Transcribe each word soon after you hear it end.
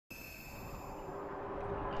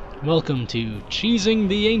Welcome to Cheesing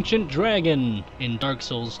the Ancient Dragon in Dark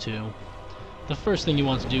Souls 2. The first thing you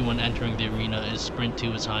want to do when entering the arena is sprint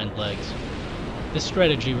to his hind legs. This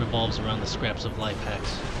strategy revolves around the scraps of life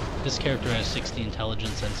hacks. This character has 60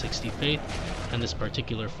 intelligence and 60 faith, and this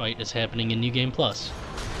particular fight is happening in New Game Plus.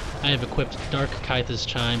 I have equipped Dark Kaitha's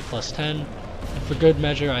Chime plus 10, and for good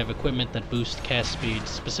measure I have equipment that boosts cast speed,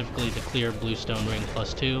 specifically the Clear Bluestone Ring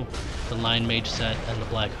plus 2, the Lion Mage set, and the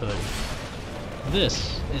Black Hood.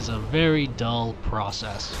 This is a very dull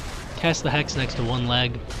process. Cast the hex next to one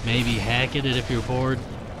leg, maybe hack at it if you're bored.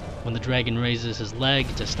 When the dragon raises his leg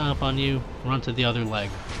to stomp on you, run to the other leg.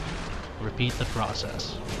 Repeat the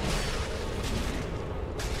process.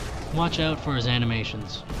 Watch out for his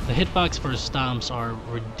animations. The hitbox for his stomps are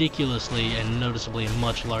ridiculously and noticeably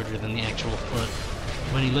much larger than the actual foot.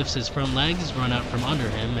 When he lifts his front legs, run out from under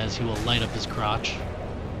him as he will light up his crotch.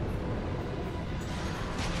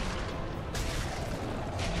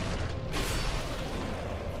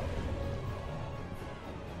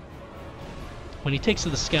 When he takes to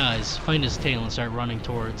the skies, find his tail and start running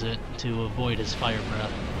towards it to avoid his fire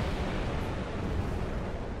breath.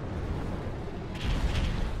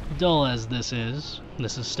 Dull as this is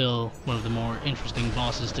still one of the more interesting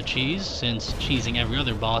bosses to cheese, since cheesing every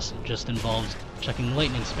other boss just involves chucking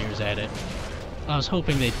lightning spears at it. I was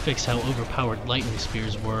hoping they'd fix how overpowered lightning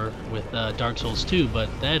spears were with Dark Souls 2, but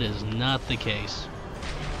that is not the case.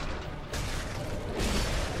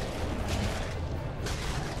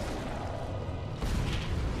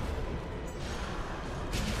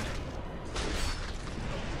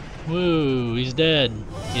 Woo, he's dead.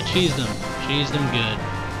 You cheesed him. Cheesed him good.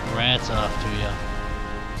 Rats off to ya.